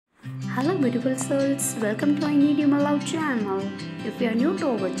Hello beautiful souls, welcome to I Need You My Love channel. If you are new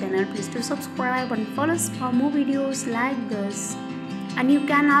to our channel, please do subscribe and follow us for more videos like this. And you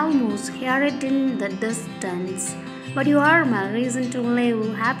can almost hear it in the distance, but you are my reason to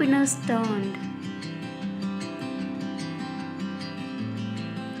live, happiness turned.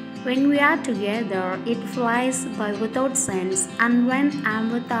 When we are together, it flies by without sense, and when I'm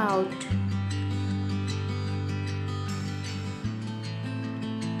without,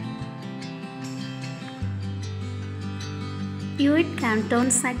 it can turn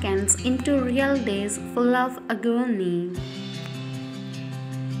seconds into real days full of agony.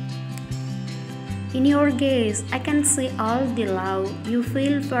 In your gaze, I can see all the love you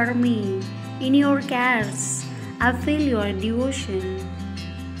feel for me. In your cares, I feel your devotion.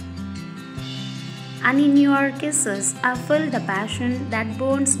 And in your kisses, I feel the passion that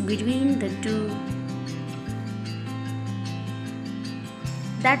burns between the two.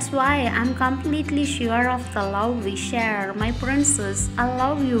 That's why I'm completely sure of the love we share. My princess, I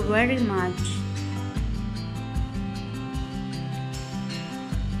love you very much.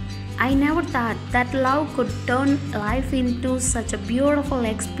 I never thought that love could turn life into such a beautiful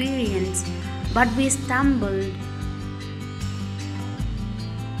experience, but we stumbled.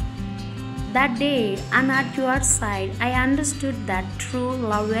 That day, and at your side, I understood that true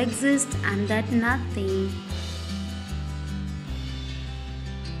love exists and that nothing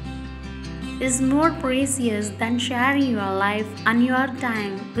is more precious than sharing your life and your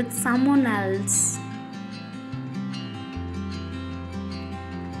time with someone else.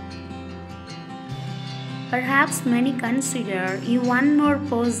 Perhaps many consider you one more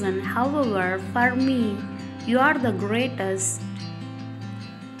person, however, for me, you are the greatest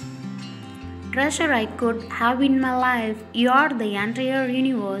treasure I could have in my life. You are the entire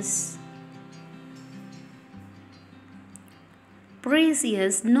universe.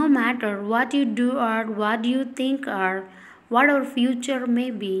 Precious, no matter what you do or what you think or what our future may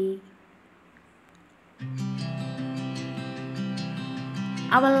be.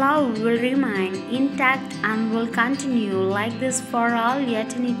 Our love will remain intact and will continue like this for all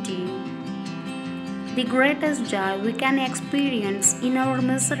eternity. The greatest joy we can experience in our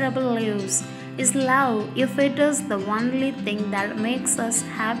miserable lives is love, if it is the only thing that makes us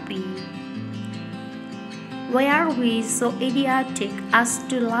happy. Why are we so idiotic as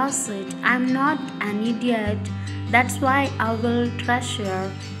to lose it? I'm not an idiot, that's why I will treasure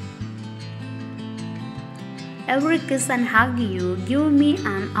every kiss and hug you give me,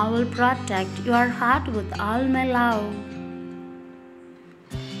 and I will protect your heart with all my love.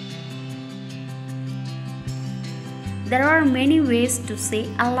 There are many ways to say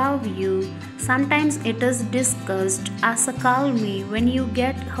I love you. Sometimes it is discussed as a call me when you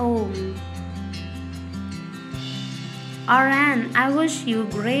get home, or an I wish you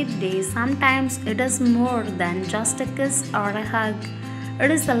a great day. Sometimes it is more than just a kiss or a hug.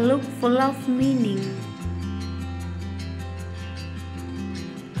 It is a look full of meaning.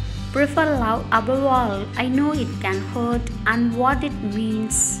 Prefer love above all. I know it can hurt and what it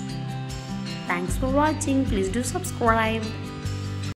means. Thanks for watching. Please do subscribe.